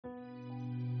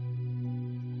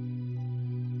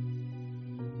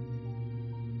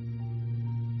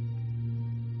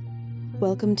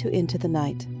Welcome to Into the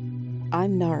Night.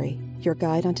 I'm Nari, your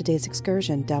guide on today's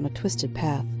excursion down a twisted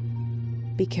path.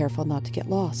 Be careful not to get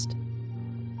lost.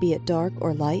 Be it dark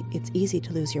or light, it's easy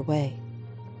to lose your way.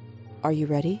 Are you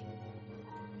ready?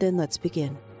 Then let's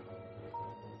begin.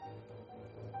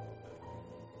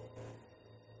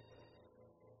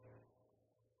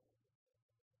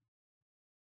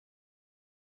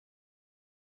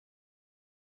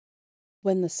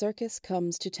 When the circus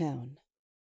comes to town.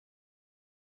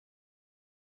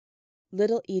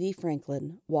 Little Edie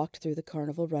Franklin walked through the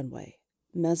carnival runway,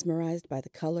 mesmerized by the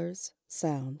colors,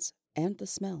 sounds, and the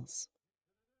smells.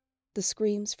 The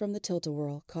screams from the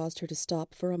tilt-a-whirl caused her to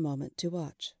stop for a moment to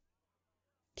watch.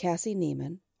 Cassie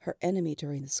Neiman, her enemy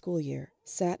during the school year,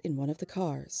 sat in one of the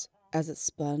cars as it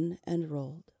spun and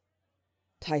rolled.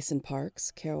 Tyson Parks,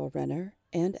 Carol Renner,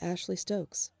 and Ashley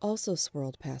Stokes also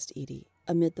swirled past Edie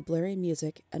amid the blaring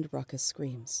music and raucous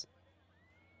screams.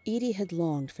 Edie had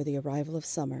longed for the arrival of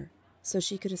summer so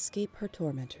she could escape her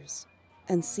tormentors,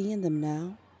 and seeing them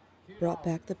now brought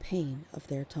back the pain of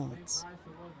their taunts.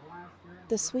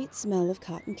 The sweet smell of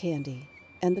cotton candy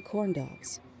and the corn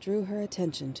dogs drew her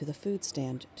attention to the food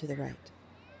stand to the right.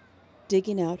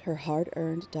 Digging out her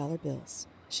hard-earned dollar bills,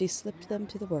 she slipped them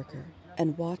to the worker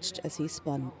and watched as he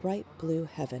spun bright blue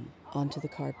heaven onto the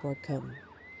cardboard cone.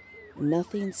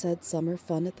 Nothing said summer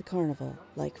fun at the carnival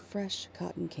like fresh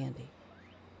cotton candy.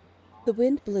 The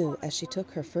wind blew as she took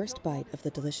her first bite of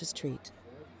the delicious treat.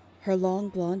 Her long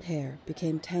blonde hair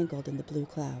became tangled in the blue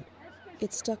cloud.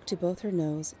 It stuck to both her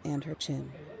nose and her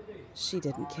chin. She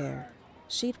didn't care.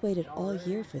 She'd waited all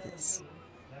year for this.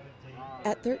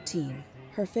 At 13,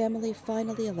 her family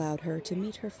finally allowed her to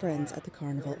meet her friends at the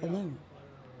carnival alone.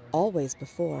 Always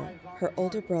before, her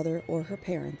older brother or her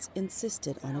parents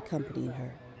insisted on accompanying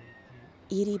her.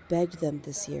 Edie begged them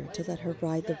this year to let her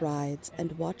ride the rides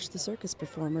and watch the circus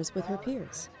performers with her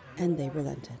peers, and they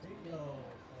relented.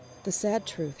 The sad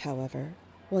truth, however,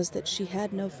 was that she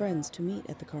had no friends to meet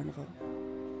at the carnival,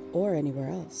 or anywhere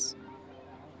else.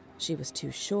 She was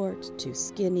too short, too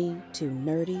skinny, too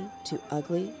nerdy, too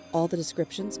ugly, all the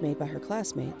descriptions made by her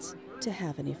classmates, to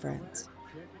have any friends.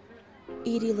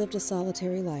 Edie lived a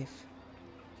solitary life.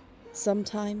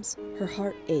 Sometimes her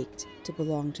heart ached to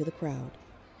belong to the crowd,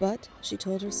 but she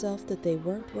told herself that they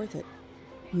weren't worth it.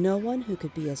 No one who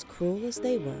could be as cruel as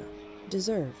they were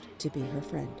deserved to be her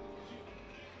friend.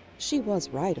 She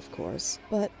was right, of course,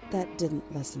 but that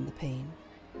didn't lessen the pain.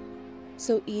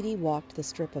 So Edie walked the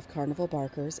strip of carnival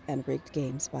barkers and rigged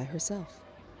games by herself.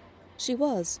 She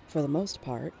was, for the most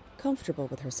part, comfortable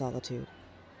with her solitude.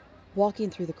 Walking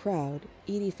through the crowd,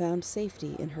 Edie found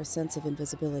safety in her sense of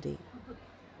invisibility.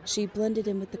 She blended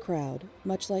in with the crowd,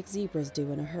 much like zebras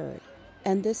do in a herd,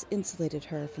 and this insulated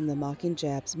her from the mocking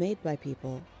jabs made by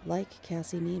people like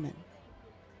Cassie Neiman.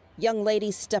 "Young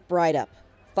ladies, step right up.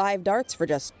 5 darts for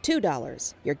just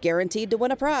 $2. You're guaranteed to win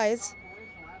a prize."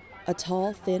 A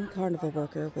tall, thin carnival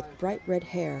worker with bright red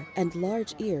hair and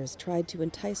large ears tried to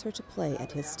entice her to play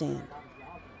at his stand.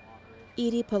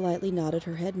 Edie politely nodded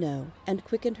her head no and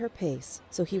quickened her pace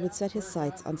so he would set his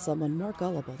sights on someone more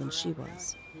gullible than she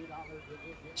was.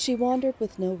 She wandered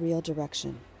with no real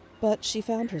direction, but she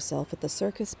found herself at the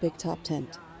circus big top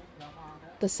tent.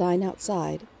 The sign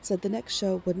outside said the next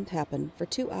show wouldn't happen for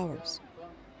 2 hours.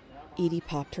 Edie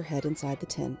popped her head inside the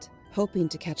tent, hoping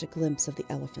to catch a glimpse of the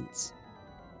elephants.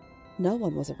 No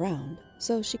one was around,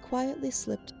 so she quietly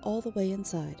slipped all the way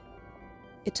inside.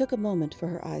 It took a moment for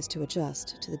her eyes to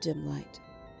adjust to the dim light.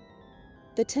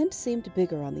 The tent seemed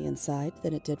bigger on the inside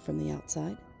than it did from the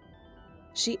outside.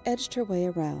 She edged her way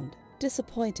around,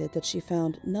 disappointed that she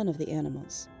found none of the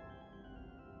animals.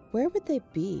 Where would they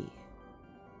be?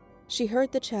 She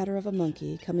heard the chatter of a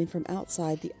monkey coming from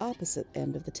outside the opposite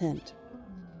end of the tent.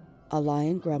 A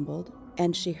lion grumbled,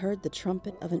 and she heard the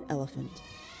trumpet of an elephant.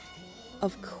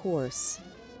 Of course,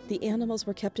 the animals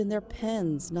were kept in their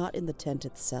pens, not in the tent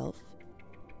itself.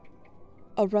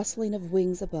 A rustling of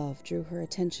wings above drew her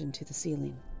attention to the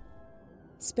ceiling.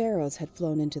 Sparrows had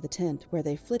flown into the tent where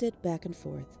they flitted back and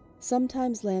forth,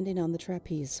 sometimes landing on the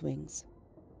trapeze swings.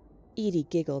 Edie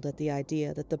giggled at the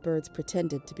idea that the birds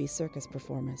pretended to be circus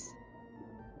performers.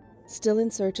 Still in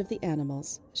search of the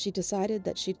animals, she decided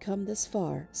that she'd come this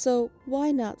far, so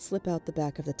why not slip out the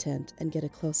back of the tent and get a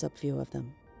close-up view of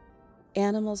them?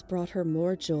 Animals brought her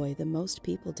more joy than most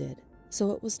people did,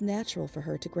 so it was natural for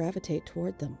her to gravitate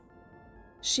toward them.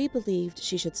 She believed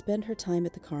she should spend her time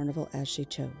at the carnival as she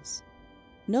chose.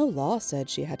 No law said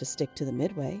she had to stick to the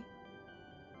midway.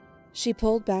 She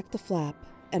pulled back the flap,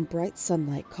 and bright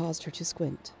sunlight caused her to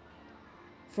squint.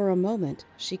 For a moment,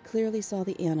 she clearly saw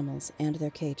the animals and their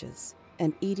cages,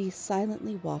 and Edie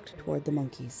silently walked toward the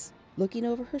monkeys. looking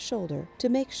over her shoulder to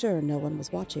make sure no one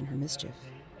was watching her mischief.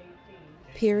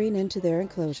 Peering into their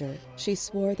enclosure, she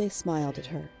swore they smiled at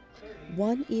her.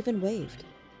 One even waved.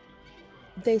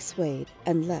 They swayed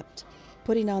and leapt,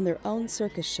 putting on their own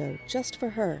circus show just for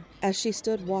her as she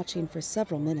stood watching for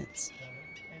several minutes.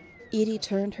 Edie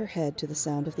turned her head to the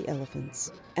sound of the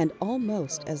elephants, and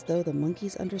almost as though the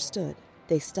monkeys understood,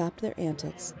 they stopped their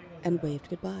antics and waved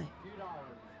goodbye.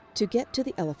 To get to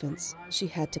the elephants, she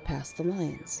had to pass the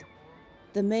lions.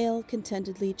 The male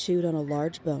contentedly chewed on a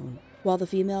large bone, while the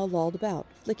female lolled about,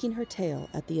 flicking her tail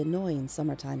at the annoying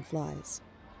summertime flies.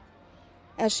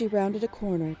 As she rounded a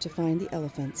corner to find the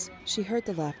elephants, she heard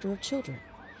the laughter of children.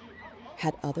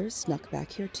 Had others snuck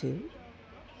back here too?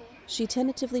 She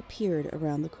tentatively peered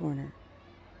around the corner.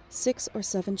 6 or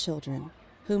 7 children,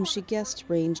 whom she guessed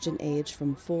ranged in age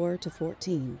from 4 to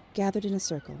 14, gathered in a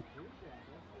circle.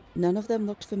 None of them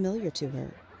looked familiar to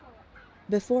her.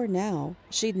 Before now,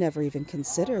 she'd never even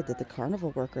considered that the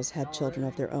carnival workers had children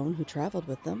of their own who traveled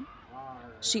with them.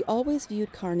 She always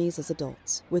viewed carnies as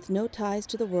adults, with no ties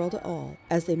to the world at all,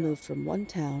 as they moved from one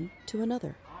town to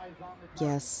another.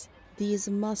 Yes, these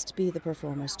must be the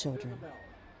performers' children.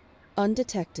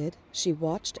 Undetected, she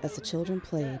watched as the children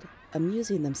played,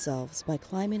 amusing themselves by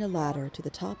climbing a ladder to the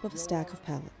top of a stack of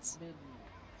pallets.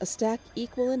 A stack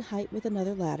equal in height with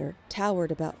another ladder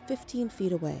towered about 15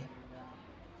 feet away.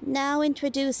 Now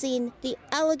introducing the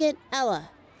elegant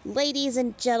Ella. Ladies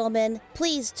and gentlemen,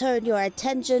 please turn your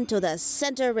attention to the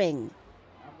center ring.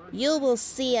 You will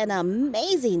see an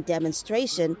amazing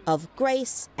demonstration of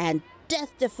grace and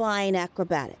death-defying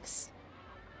acrobatics.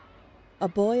 A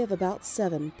boy of about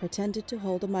 7 pretended to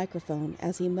hold a microphone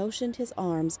as he motioned his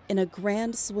arms in a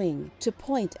grand swing to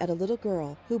point at a little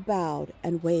girl who bowed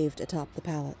and waved atop the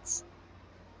pallets.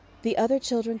 The other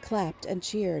children clapped and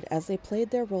cheered as they played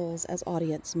their roles as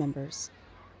audience members.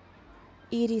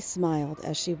 Edie smiled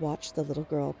as she watched the little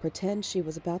girl pretend she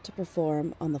was about to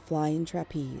perform on the flying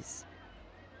trapeze.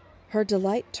 Her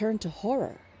delight turned to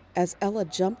horror as Ella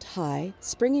jumped high,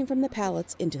 springing from the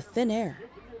pallets into thin air.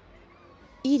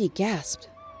 Edie gasped.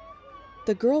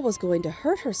 The girl was going to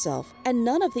hurt herself, and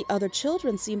none of the other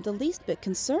children seemed the least bit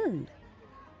concerned.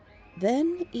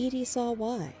 Then Edie saw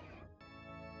why.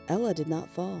 Ella did not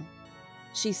fall.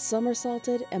 She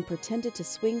somersaulted and pretended to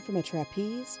swing from a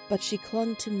trapeze, but she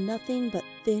clung to nothing but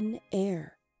thin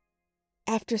air.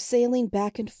 After sailing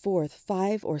back and forth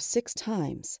 5 or 6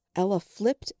 times, Ella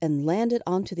flipped and landed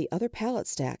onto the other pallet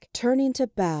stack, turning to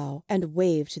bow and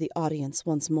wave to the audience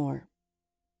once more.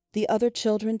 The other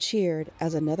children cheered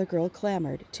as another girl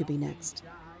clamored to be next.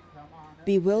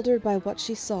 Bewildered by what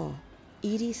she saw,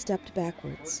 Edie stepped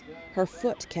backwards, her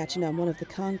foot catching on one of the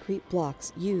concrete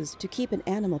blocks used to keep an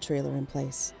animal trailer in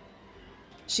place.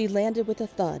 She landed with a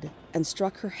thud and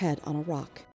struck her head on a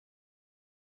rock.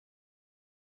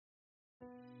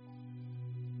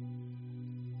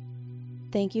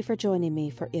 Thank you for joining me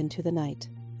for Into the Night,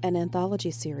 an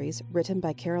anthology series written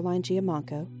by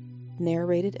Giammanco,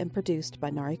 narrated and produced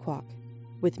by Nari Kwak,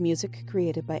 with music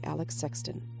created by Alex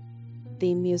Sexton.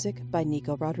 Theme music by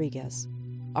Nico Rodriguez.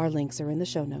 Our links are in the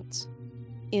show notes.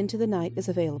 Into the Night is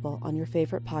available on your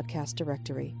favorite podcast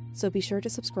directory, so be sure to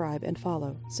subscribe and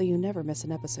follow so you never miss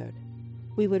an episode.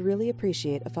 We would really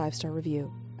appreciate a 5-star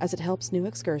review, as it helps new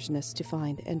excursionists to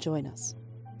find and join us.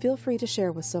 Feel free to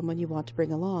share with someone you want to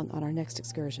bring along on our next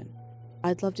excursion.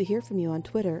 I'd love to hear from you on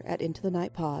Twitter at Into the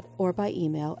Night Pod or by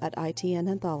email at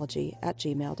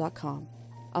itnanthology@gmail.com.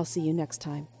 I'll see you next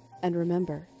time. And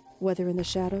remember, whether in the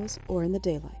shadows or in the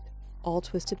daylight, all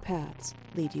twisted paths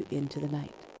lead you into the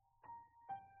night.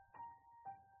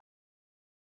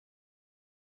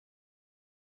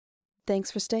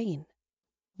 Thanks for staying.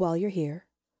 While you're here,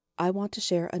 I want to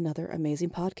share another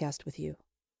amazing podcast with you.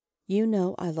 You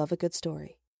know I love a good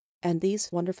story, and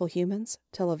these wonderful humans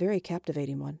tell a very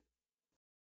captivating one.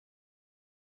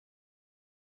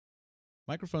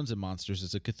 Microphones and Monsters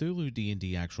is a Cthulhu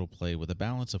D&D actual play with a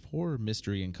balance of horror,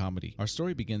 mystery, and comedy. Our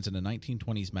story begins in a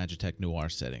 1920s Magitech noir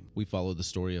setting. We follow the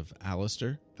story of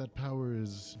Alistair. That power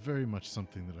is very much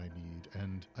something that I need,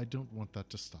 and I don't want that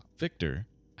to stop. Victor.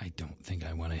 I don't think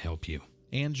I want to help you.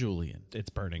 And Julian.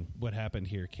 It's burning. What happened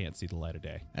here can't see the light of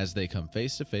day. As they come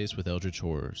face to face with eldritch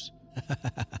horrors.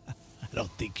 I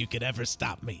don't think you could ever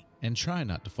stop me. And try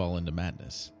not to fall into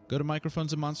madness. Go to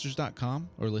microphonesandmonsters.com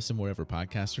or listen wherever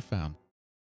podcasts are found.